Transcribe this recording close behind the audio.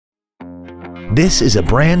This is a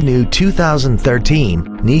brand new 2013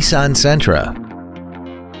 Nissan Sentra.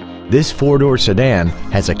 This four-door sedan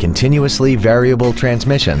has a continuously variable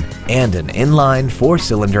transmission and an inline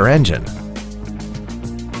four-cylinder engine.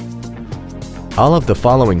 All of the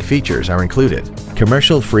following features are included: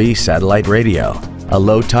 commercial-free satellite radio, a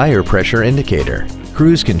low tire pressure indicator,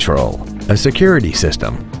 cruise control, a security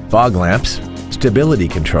system, fog lamps, stability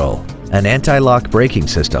control, an anti-lock braking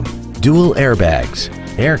system, dual airbags,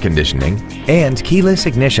 air conditioning, and keyless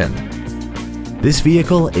ignition. This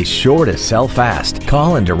vehicle is sure to sell fast.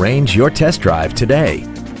 Call and arrange your test drive today.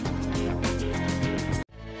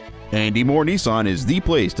 Andy Mohr Nissan is the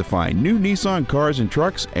place to find new Nissan cars and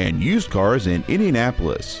trucks and used cars in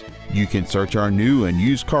Indianapolis. You can search our new and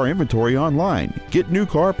used car inventory online, get new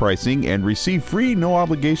car pricing, and receive free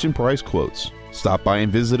no-obligation price quotes. Stop by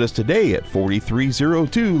and visit us today at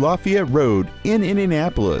 4302 Lafayette Road in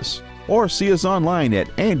Indianapolis, or see us online at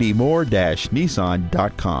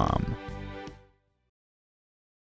andymohr-nissan.com.